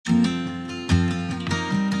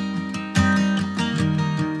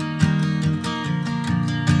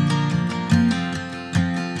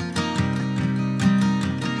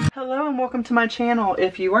and welcome to my channel.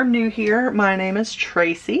 If you are new here, my name is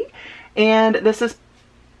Tracy and this is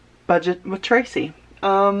Budget with Tracy.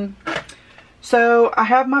 So I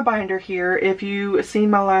have my binder here. If you seen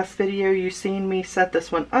my last video, you've seen me set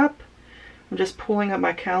this one up. I'm just pulling up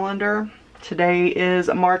my calendar. Today is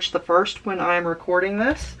March the 1st when I'm recording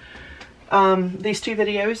this. These two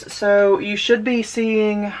videos. So you should be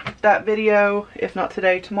seeing that video, if not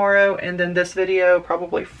today, tomorrow, and then this video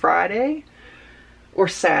probably Friday or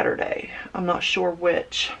Saturday. I'm not sure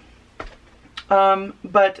which.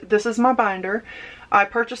 But this is my binder. I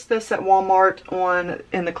purchased this at Walmart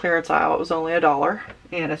in the clearance aisle. It was only $1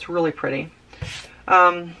 and it's really pretty.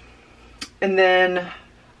 And then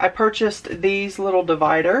I purchased these little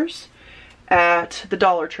dividers at the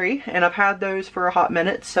Dollar Tree, and I've had those for a hot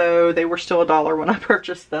minute, so they were still $1 when I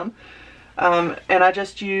purchased them. And I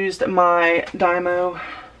just used my Dymo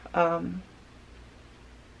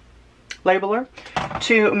labeler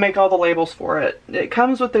to make all the labels for it. It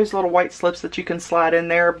comes with those little white slips that you can slide in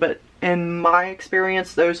there, but in my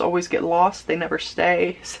experience those always get lost. They never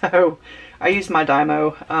stay, so I use my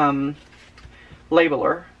Dymo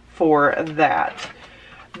labeler for that.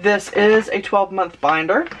 This is a 12-month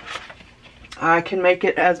binder. I can make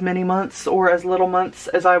it as many months or as little months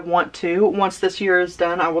as I want to. Once this year is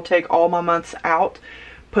done, I will take all my months out,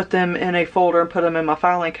 put them in a folder, and put them in my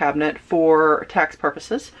filing cabinet for tax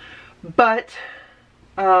purposes. But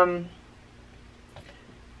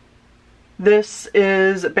this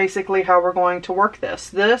is basically how we're going to work this.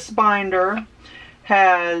 This binder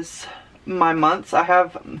has my months. I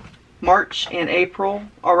have March and April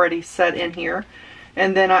already set in here.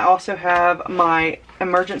 And then I also have my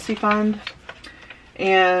emergency fund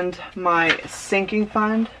and my sinking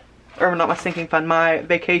fund, or not my sinking fund, my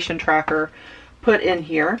vacation tracker put in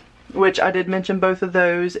here, which I did mention both of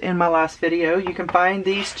those in my last video. You can find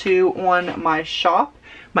these two on my shop,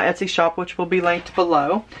 my Etsy shop, which will be linked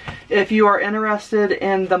below. If you are interested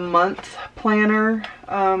in the month planner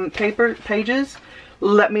pages,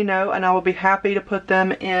 let me know and I will be happy to put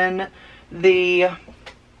them in the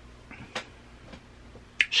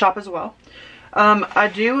shop as well. I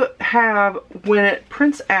do have, when it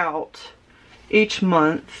prints out each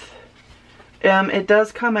month, it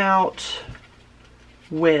does come out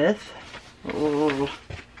with 2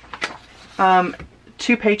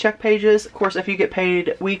 paycheck pages. Of course, if you get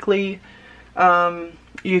paid weekly,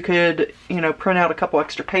 you could, print out a couple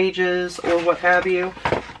extra pages or what have you.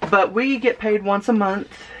 But we get paid once a month,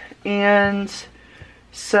 and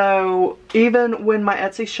so even when my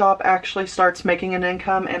Etsy shop actually starts making an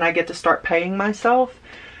income and I get to start paying myself,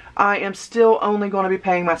 I am still only going to be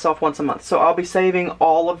paying myself once a month. So I'll be saving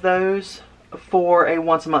all of those for a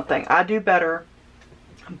once a month thing. I do better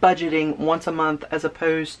budgeting once a month as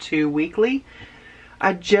opposed to weekly.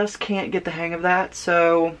 I just can't get the hang of that,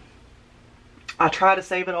 so I try to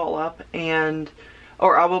save it all up,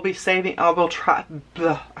 or I will be saving, I will try,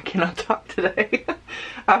 I cannot talk today.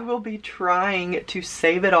 I will be trying to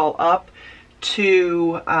save it all up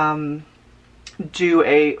to do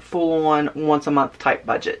a full-on once a month type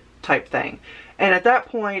budget type thing. And at that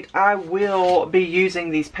point, I will be using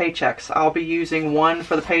these paychecks. I'll be using one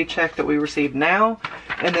for the paycheck that we receive now,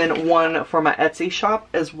 and then one for my Etsy shop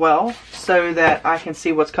as well, so that I can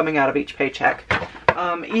see what's coming out of each paycheck.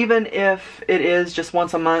 Even if it is just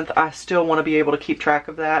once a month, I still want to be able to keep track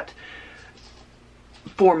of that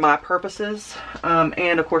for my purposes,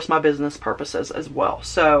 and of course my business purposes as well.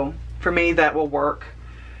 So for me, that will work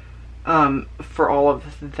for all of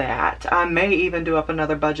that. I may even do up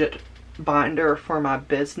another budget binder for my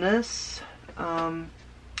business.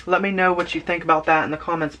 Let me know what you think about that in the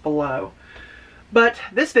comments below. But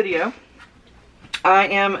this video, I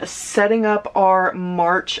am setting up our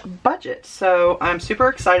March budget, so I'm super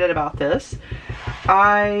excited about this.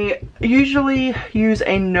 I usually use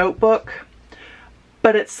a notebook,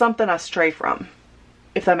 but it's something I stray from,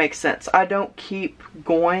 if that makes sense. I don't keep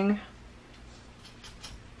going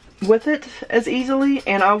with it as easily,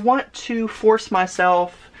 and I want to force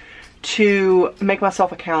myself to make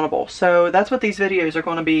myself accountable. So that's what these videos are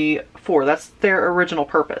going to be for. That's their original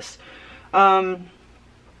purpose.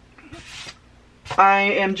 I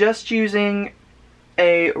am just using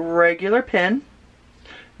a regular pen.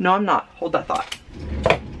 No, I'm not. Hold that thought.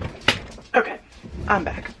 Okay, I'm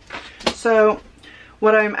back. So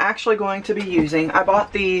what I'm actually going to be using, I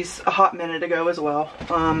bought these a hot minute ago as well,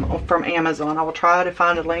 from Amazon. I will try to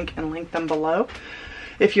find a link and link them below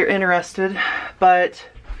if you're interested. But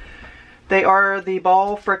they are the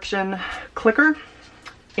ball friction clicker.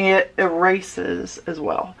 It erases as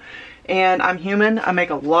well. And I'm human. I make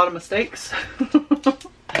a lot of mistakes,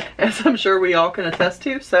 as I'm sure we all can attest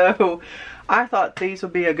to. So I thought these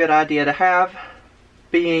would be a good idea to have,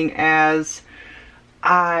 being as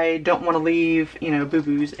I don't want to leave, you know,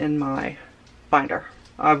 boo-boos in my binder.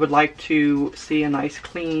 I would like to see a nice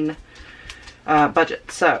clean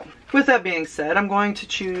budget. So with that being said, I'm going to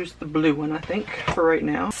choose the blue one, I think, for right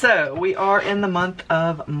now. So we are in the month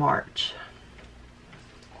of March.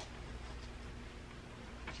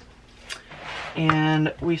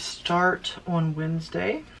 And we start on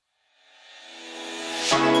Wednesday.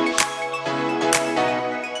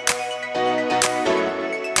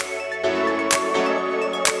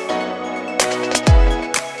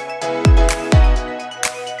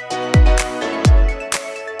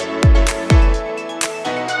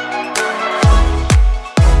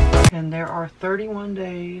 And there are 31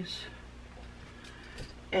 days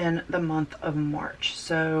in the month of March.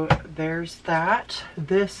 So there's that.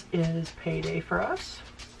 This is payday for us.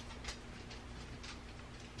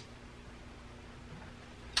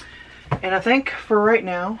 And I think for right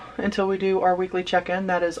now, until we do our weekly check-in,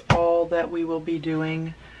 that is all that we will be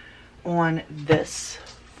doing on this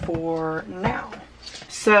for now.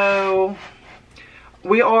 So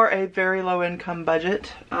we are a very low income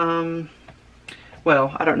budget.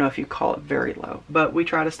 Well, I don't know if you call it very low, but we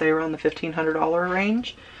try to stay around the $1,500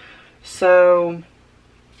 range. So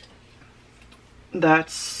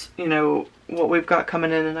that's, you know, what we've got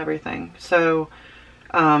coming in and everything. So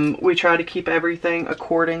we try to keep everything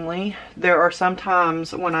accordingly. There are some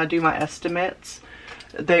times when I do my estimates,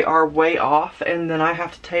 they are way off, and then I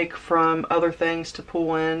have to take from other things to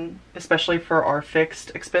pull in, especially for our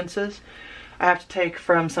fixed expenses. I have to take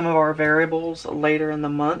from some of our variables later in the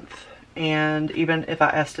month. And even if I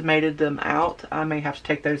estimated them out, I may have to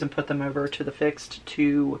take those and put them over to the fixed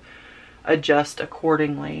to adjust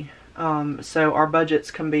accordingly. So our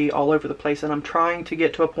budgets can be all over the place, and I'm trying to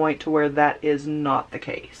get to a point to where that is not the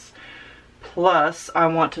case. Plus, I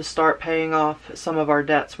want to start paying off some of our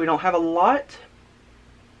debts. We don't have a lot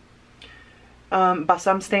by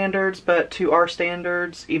some standards, but to our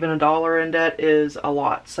standards, even $1 in debt is a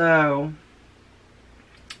lot. So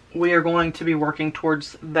we are going to be working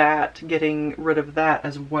towards that, getting rid of that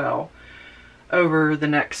as well over the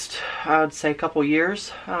next, I'd say, couple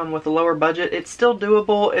years. With a lower budget, it's still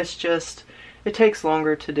doable. It's just, it takes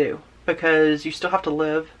longer to do because you still have to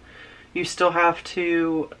live. You still have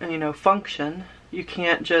to, you know, function. You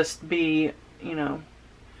can't just be, you know,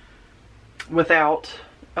 without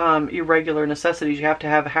your regular necessities. You have to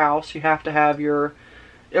have a house. You have to have your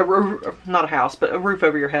not a house, but a roof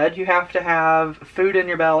over your head. You have to have food in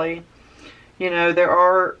your belly. You know, there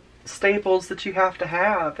are staples that you have to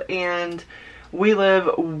have, and we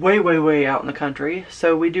live way, way, way out in the country.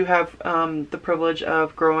 So we do have the privilege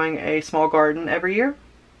of growing a small garden every year.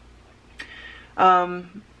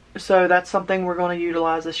 So that's something we're going to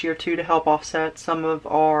utilize this year too, to help offset some of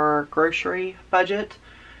our grocery budget.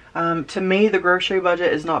 To me, the grocery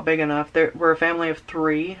budget is not big enough. We're a family of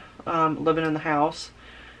 3 living in the house.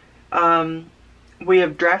 We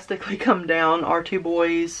have drastically come down. Our 2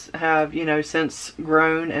 boys have, you know, since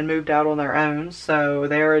grown and moved out on their own, so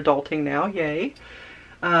they are adulting now, yay,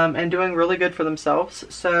 and doing really good for themselves.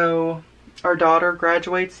 So our daughter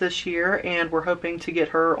graduates this year, and we're hoping to get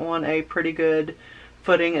her on a pretty good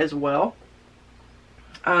footing as well.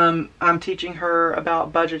 I'm teaching her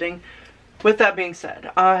about budgeting. With that being said,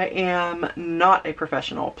 I am not a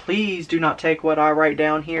professional. Please do not take what I write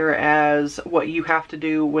down here as what you have to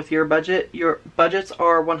do with your budget. Your budgets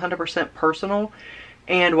are 100% personal,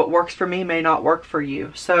 and what works for me may not work for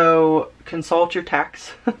you. So consult your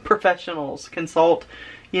tax professionals. Consult,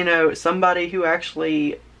 you know, somebody who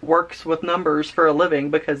actually works with numbers for a living,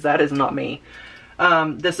 because that is not me.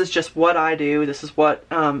 This is just what I do. This is what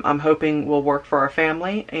I'm hoping will work for our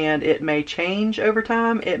family, and it may change over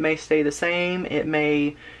time. It may stay the same. It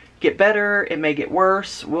may get better. It may get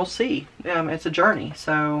worse. We'll see. It's a journey,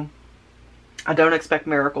 so I don't expect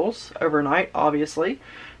miracles overnight, obviously.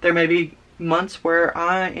 There may be months where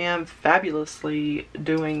I am fabulously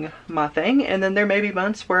doing my thing, and then there may be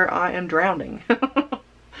months where I am drowning.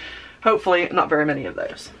 Hopefully not very many of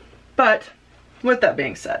those. But with that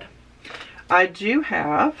being said, I do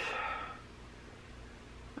have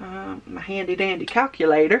my handy dandy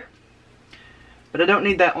calculator, but I don't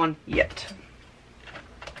need that one yet.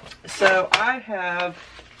 So I have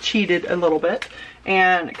cheated a little bit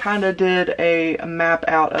and kind of did a map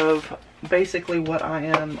out of basically what I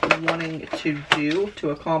am wanting to do, to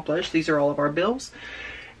accomplish. These are all of our bills.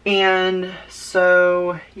 And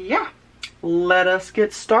so, yeah, let us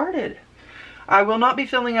get started. I will not be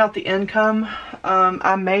filling out the income.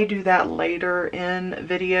 I may do that later in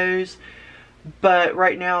videos, but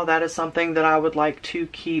right now that is something that I would like to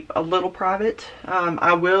keep a little private.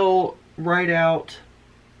 I will write out,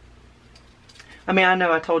 I mean, I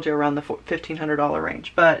know I told you around the $1,500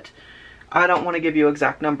 range, but I don't want to give you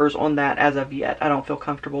exact numbers on that as of yet. I don't feel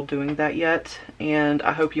comfortable doing that yet, and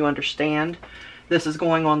I hope you understand. This is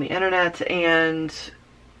going on the internet, and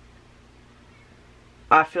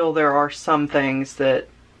I feel there are some things that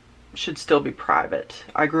should still be private.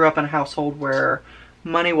 I grew up in a household where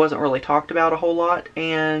money wasn't really talked about a whole lot,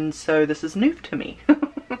 and so this is new to me.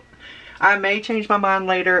 I may change my mind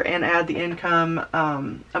later and add the income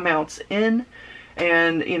amounts in,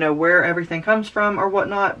 and you know, where everything comes from or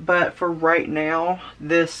whatnot, but for right now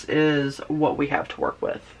this is what we have to work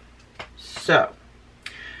with. So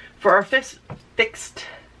for our fixed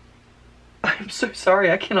I'm so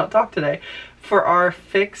sorry, I cannot talk today. For our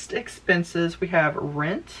fixed expenses, we have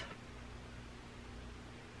rent,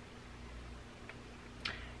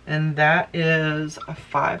 and that is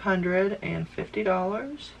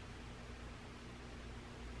 $550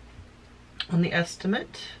 on the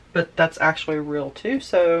estimate. But that's actually real too,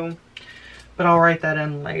 so, but I'll write that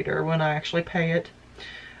in later when I actually pay it.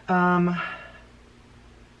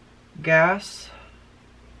 Gas,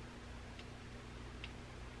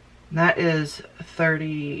 that is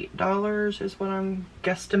 $30 is what I'm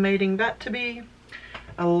guesstimating that to be.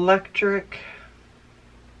 Electric,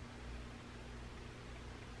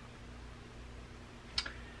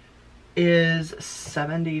 is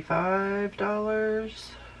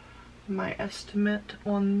 $75. My estimate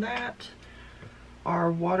on that.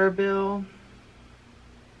 Our water bill,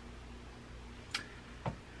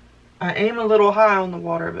 I aim a little high on the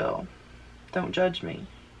water bill, don't judge me,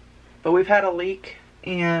 but we've had a leak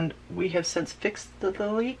and we have since fixed the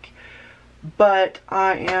leak, but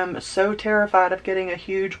I am so terrified of getting a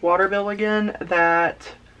huge water bill again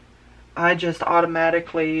that I just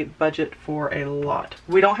automatically budget for a lot.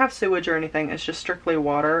 We don't have sewage or anything, it's just strictly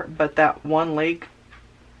water, but that one leak,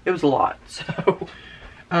 it was a lot. So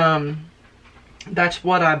that's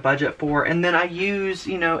what I budget for. And then I use,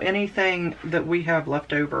 you know, anything that we have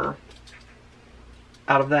left over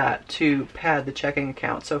out of that to pad the checking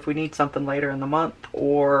account. So if we need something later in the month,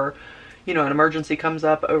 or, you know, an emergency comes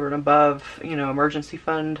up over and above, you know, emergency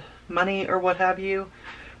fund money or what have you,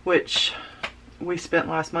 which we spent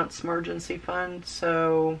last month's emergency fund.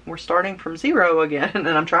 So we're starting from zero again, and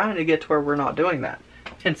I'm trying to get to where we're not doing that.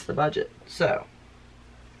 Hence the budget. So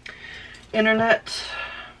internet,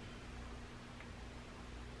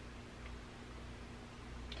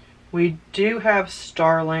 we do have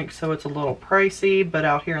Starlink, so it's a little pricey, but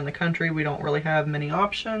out here in the country we don't really have many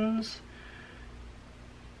options.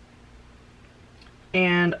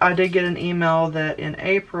 And I did get an email that in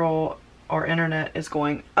April our internet is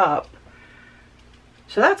going up,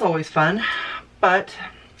 so that's always fun. But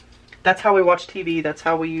that's how we watch TV, that's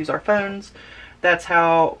how we use our phones, that's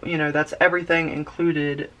how, you know, that's everything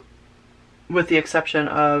included, with the exception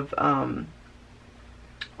of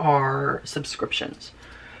our subscriptions.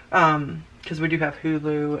 Because we do have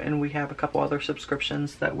Hulu and we have a couple other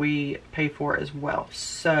subscriptions that we pay for as well.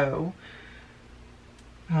 So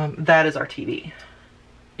that is our TV.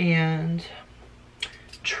 And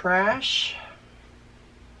trash.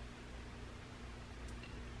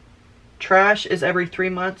 Trash is every 3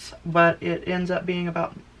 months, but it ends up being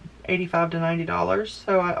about $85 to $90.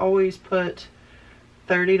 So I always put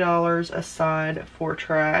 $30 aside for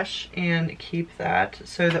trash and keep that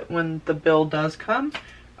so that when the bill does come,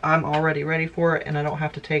 I'm already ready for it and I don't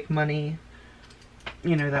have to take money,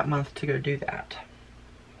 you know, that month to go do that.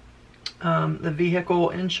 The vehicle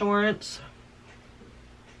insurance,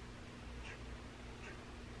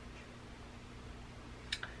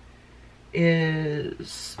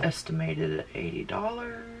 is estimated at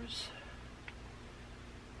 $80.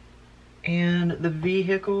 And the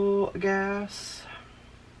vehicle gas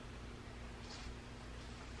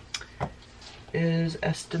is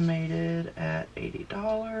estimated at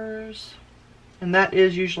 $80. And that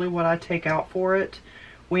is usually what I take out for it.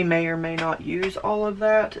 We may or may not use all of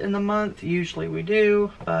that in the month. Usually we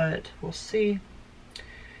do, but we'll see.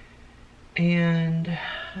 And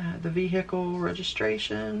the vehicle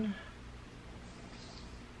registration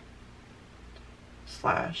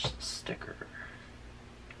 / sticker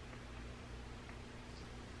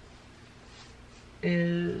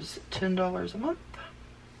is $10 a month.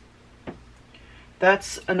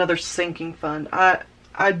 That's another sinking fund. I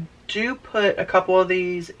do put a couple of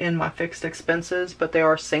these in my fixed expenses, but they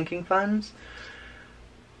are sinking funds.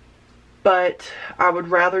 But I would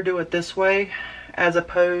rather do it this way as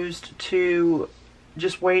opposed to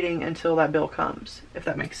just waiting until that bill comes, if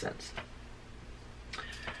that makes sense.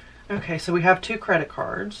 Okay, so we have 2 credit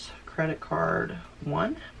cards. Credit card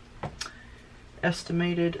 1,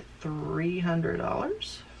 estimated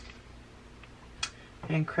 $300.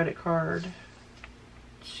 And credit card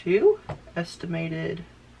 2, estimated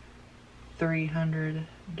 $300.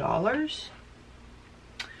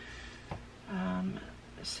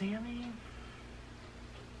 Sammy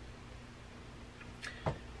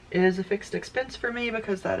is a fixed expense for me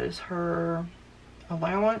because that is her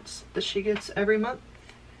allowance that she gets every month.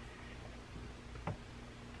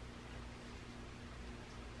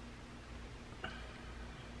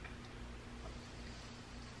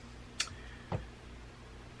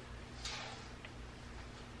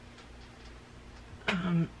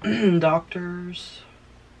 Doctors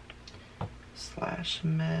 /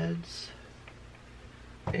 meds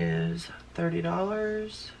is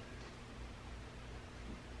 $30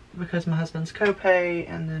 because my husband's copay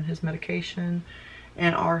and then his medication.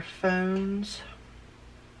 And our phones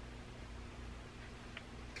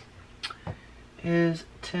is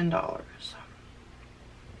 $10.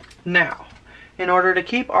 Now, in order to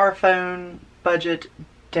keep our phone budget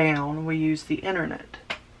down, we use the internet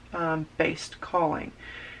based calling.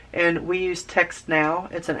 And we use Text Now.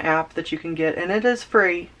 It's an app that you can get, and it is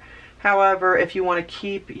free. However, if you want to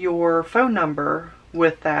keep your phone number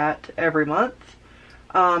with that every month,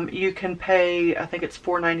 you can pay, I think it's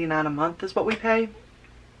 $4.99 a month is what we pay,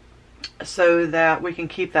 so that we can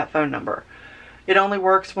keep that phone number. It only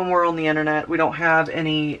works when we're on the internet. We don't have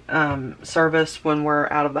any service when we're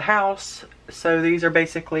out of the house. So these are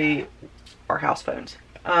basically our house phones.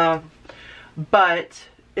 But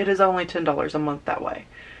it is only $10 a month that way.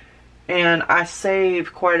 And I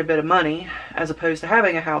save quite a bit of money as opposed to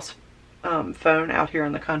having a house phone out here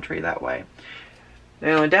in the country that way.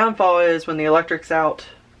 The only downfall is when the electric's out,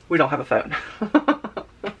 we don't have a phone.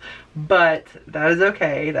 But that is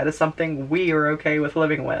okay. That is something we are okay with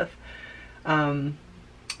living with.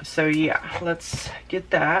 So yeah, let's get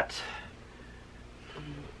that.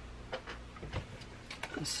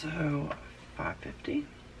 So $5.50.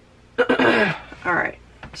 All right.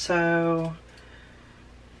 So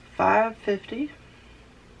 $5.50,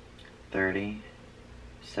 30,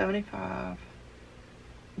 75,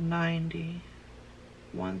 90,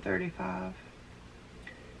 135,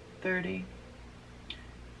 30,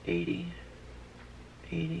 80,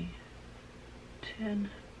 80, 10,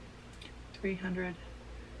 300,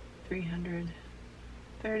 300,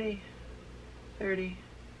 30, 30,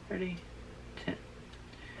 30, 10.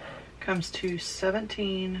 Comes to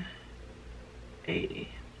 $17.80.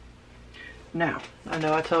 Now, I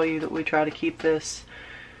know I tell you that we try to keep this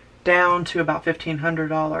down to about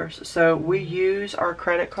 $1,500. So we use our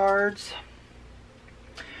credit cards.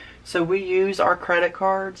 So we use our credit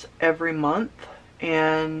cards every month,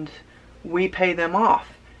 and we pay them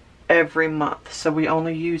off every month. So we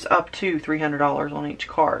only use up to $300 on each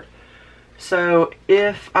card. So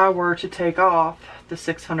if I were to take off the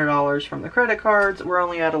 $600 from the credit cards, we're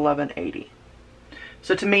only at $1,180.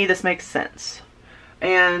 So to me, this makes sense.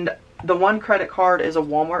 And the one credit card is a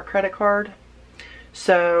Walmart credit card.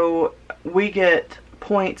 So we get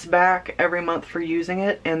points back every month for using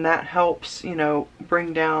it, and that helps, you know,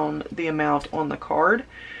 bring down the amount on the card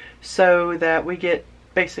so that we get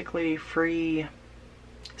basically free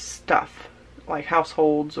stuff like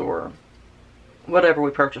households or whatever we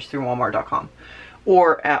purchase through Walmart.com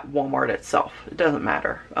or at Walmart itself. It doesn't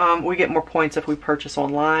matter. We get more points if we purchase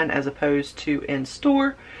online as opposed to in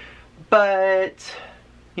store, but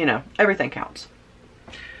you know, everything counts.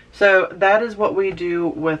 So that is what we do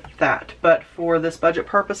with that. But for this budget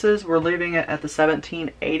purposes, we're leaving it at the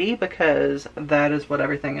 $17.80 because that is what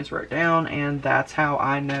everything is wrote down, and that's how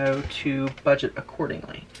I know to budget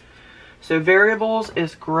accordingly. So variables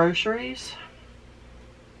is groceries.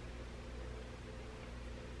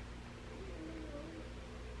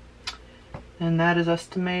 And that is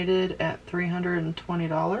estimated at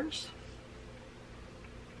 $320.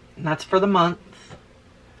 And that's for the month.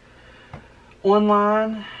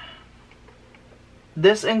 Online,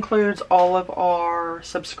 this includes all of our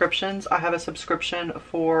subscriptions. I have a subscription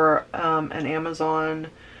for an Amazon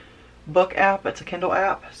book app. It's a Kindle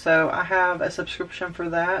app. So I have a subscription for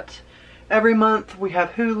that. Every month we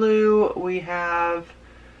have Hulu. We have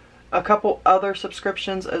a couple other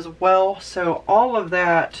subscriptions as well. So all of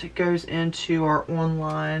that goes into our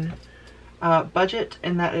online budget,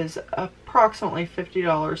 and that is approximately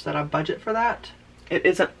 $50 that I budget for that. It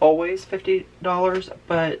isn't always $50,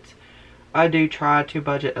 but I do try to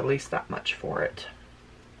budget at least that much for it.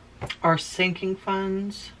 Our sinking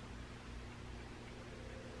funds.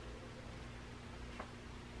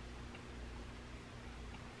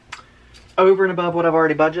 Over and above what I've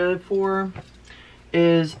already budgeted for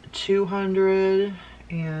is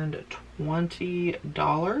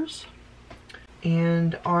 $220.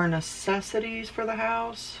 And our necessities for the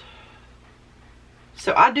house,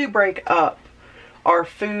 So I do break up our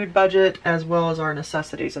food budget as well as our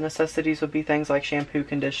necessities. And necessities would be things like shampoo,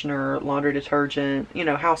 conditioner, laundry detergent, you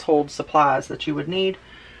know, household supplies that you would need.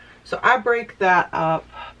 So I break that up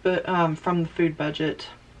from the food budget.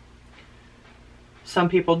 Some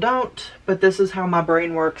people don't, but this is how my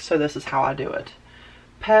brain works, so this is how I do it.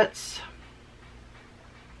 Pets,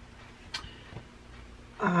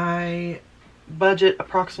 I budget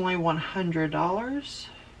approximately $100.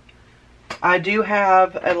 I do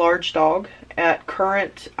have a large dog. At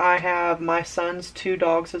current, I have my son's 2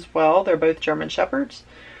 dogs as well. They're both German Shepherds.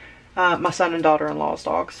 My son and daughter-in-law's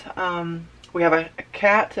dogs. We have a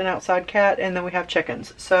cat, an outside cat, and then we have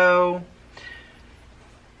chickens. So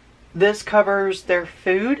this covers their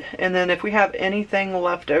food, and then if we have anything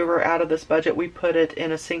left over out of this budget, we put it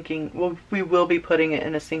in a sinking, well, we will be putting it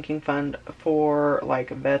in a sinking fund for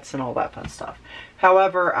like vets and all that fun stuff.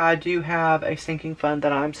 However, I do have a sinking fund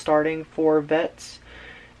that I'm starting for vets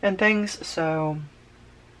and things, so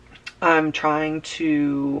I'm trying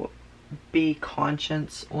to be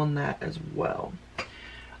conscious on that as well.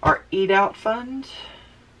 Our eat out fund,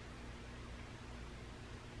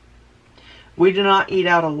 we do not eat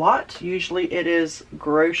out a lot. Usually it is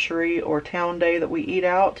grocery or town day that we eat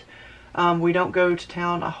out. We don't go to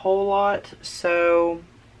town a whole lot, so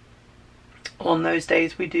on those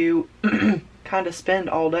days we do kind of spend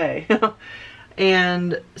all day.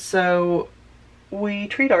 And so we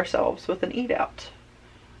treat ourselves with an eat out.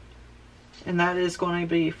 And that is going to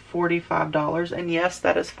be $45. And yes,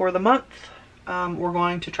 that is for the month. We're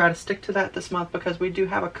going to try to stick to that this month because we do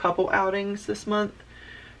have a couple outings this month.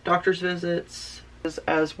 Doctor's visits,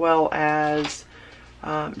 as well as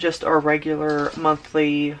just our regular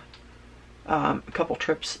monthly couple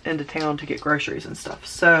trips into town to get groceries and stuff.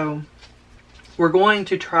 So we're going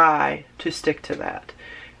to try to stick to that.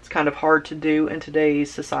 It's kind of hard to do in today's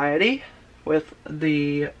society with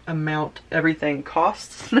the amount everything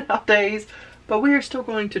costs nowadays, but we are still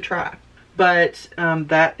going to try. But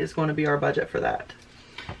that is going to be our budget for that.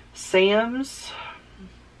 Sam's.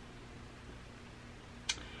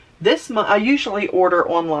 This month, I usually order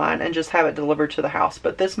online and just have it delivered to the house.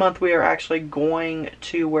 But this month we are actually going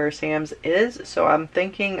to where Sam's is. So I'm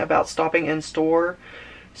thinking about stopping in store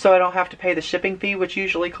so I don't have to pay the shipping fee, which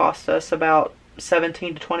usually costs us about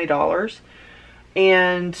 $17 to $20.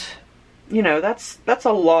 And, you know, that's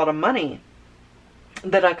a lot of money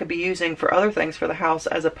that I could be using for other things for the house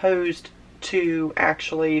as opposed to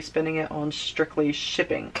actually spending it on strictly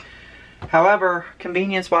shipping. However,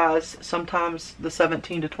 convenience-wise, sometimes the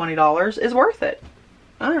 $17 to $20 is worth it.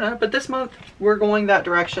 I don't know, but this month we're going that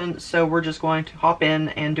direction, so we're just going to hop in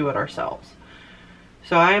and do it ourselves.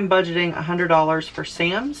 So I am budgeting $100 for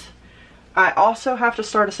Sam's. I also have to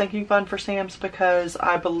start a sinking fund for Sam's because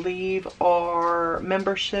I believe our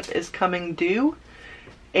membership is coming due,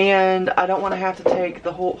 and I don't want to have to take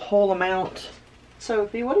the whole amount.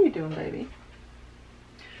 Sophie, what are you doing, baby?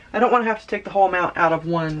 I don't want to have to take the whole amount out of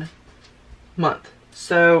one month.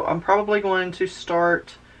 So I'm probably going to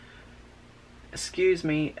start, excuse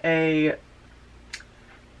me, a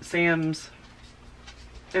Sam's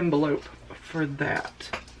envelope for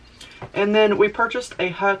that. And then we purchased a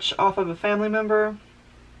hutch off of a family member,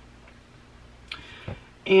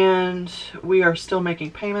 and we are still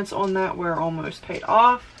making payments on that. We're almost paid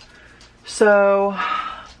off, so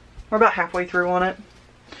we're about halfway through on it.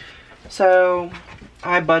 So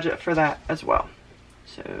I budget for that as well.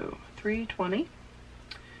 So $320,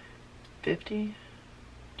 $50,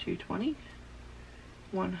 $220,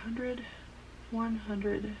 $100,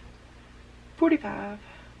 $100, $45,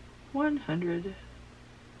 $100,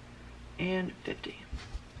 and $50.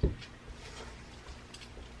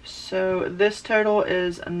 So this total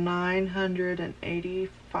is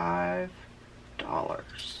 $985.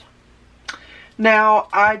 Now,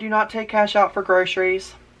 I do not take cash out for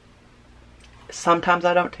groceries. Sometimes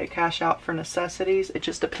I don't take cash out for necessities. It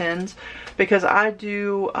just depends, because I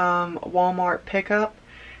do Walmart pickup,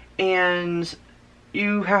 and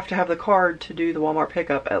you have to have the card to do the Walmart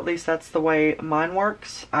pickup. At least that's the way mine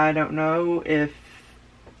works. I don't know if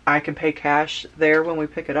I can pay cash there when we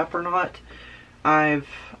pick it up or not. I've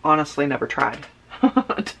honestly never tried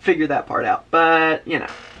to figure that part out, but you know,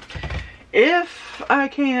 if I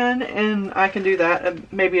can and I can do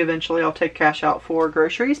that, maybe eventually I'll take cash out for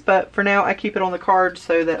groceries, but for now I keep it on the card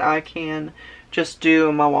so that I can just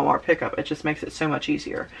do my Walmart pickup. It just makes it so much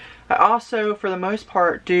easier. I also, for the most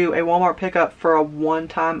part, do a Walmart pickup for a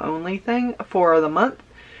one-time only thing for the month,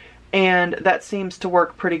 and that seems to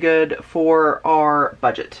work pretty good for our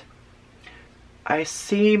budget. I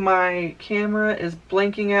see my camera is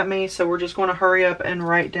blinking at me, so we're just going to hurry up and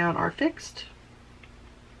write down our fixed.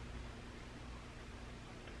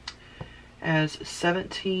 as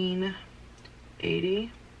 $17.80.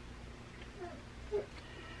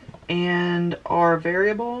 And our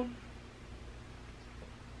variable,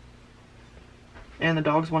 and the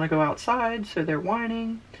dogs want to go outside, so they're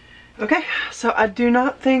whining. Okay, so I do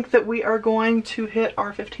not think that we are going to hit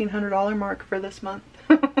our $1,500 mark for this month.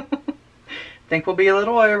 Think we'll be a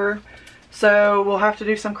little over. So we'll have to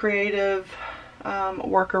do some creative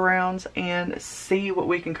workarounds and see what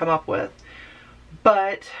we can come up with.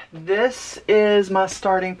 But this is my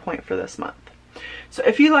starting point for this month. So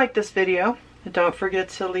if you like this video, don't forget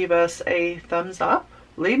to leave us a thumbs up.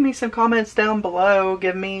 Leave me some comments down below.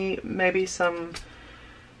 Give me maybe some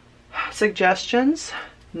suggestions.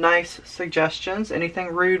 Nice suggestions.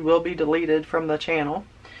 Anything rude will be deleted from the channel.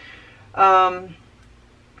 And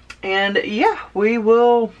yeah, we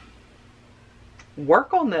will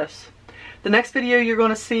work on this. The next video you're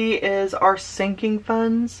going to see is our sinking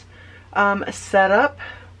funds setup.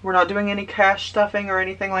 We're not doing any cash stuffing or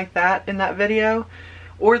anything like that in that video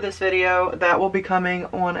or this video. That will be coming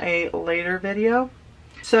on a later video.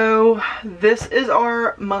 So this is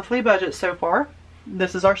our monthly budget so far.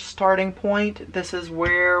 This is our starting point. This is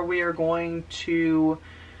where we are going to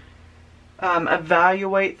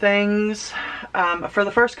evaluate things. For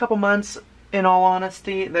the first couple months, in all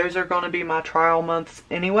honesty, those are going to be my trial months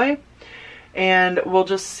anyway. And we'll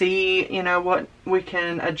just see, you know, what we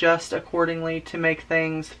can adjust accordingly to make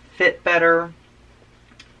things fit better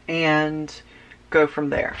and go from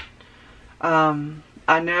there.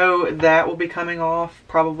 I know that will be coming off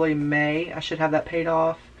probably May. I should have that paid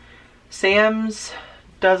off. Sam's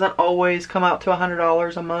doesn't always come out to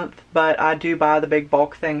 $100 a month, but I do buy the big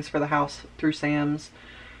bulk things for the house through Sam's.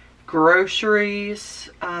 Groceries,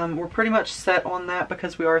 we're pretty much set on that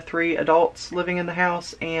because we are 3 adults living in the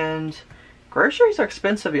house, and groceries are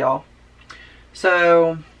expensive, y'all.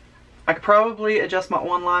 So I could probably adjust my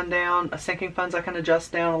online down. Sinking funds I can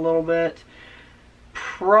adjust down a little bit.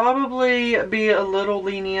 Probably be a little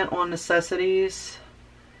lenient on necessities.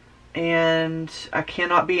 And I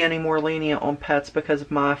cannot be any more lenient on pets because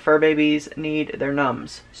my fur babies need their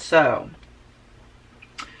nums. So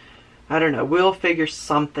I don't know. We'll figure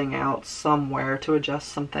something out somewhere to adjust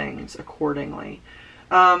some things accordingly.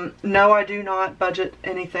 No, I do not budget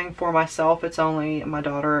anything for myself. It's only my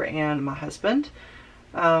daughter and my husband.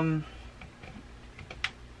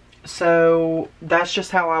 So that's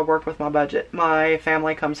just how I work with my budget. My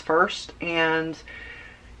family comes first, and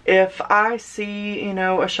if I see, you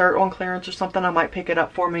know, a shirt on clearance or something, I might pick it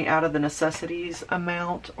up for me out of the necessities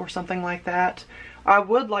amount or something like that. I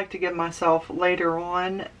would like to give myself later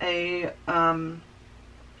on a,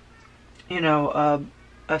 you know,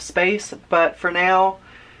 a space, but for now,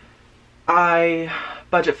 I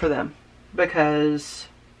budget for them because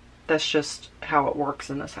that's just how it works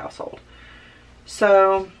in this household.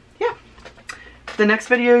 So, yeah. The next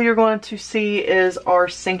video you're going to see is our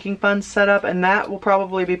sinking fund setup, and that will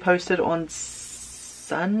probably be posted on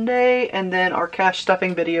Sunday, and then our cash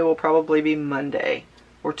stuffing video will probably be Monday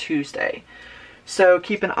or Tuesday. So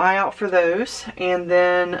keep an eye out for those. And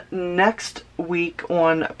then next week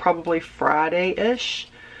on probably Friday-ish,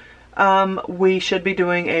 we should be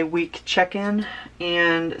doing a week check-in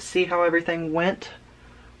and see how everything went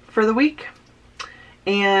for the week.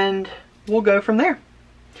 And we'll go from there.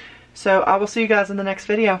 So I will see you guys in the next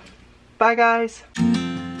video. Bye, guys.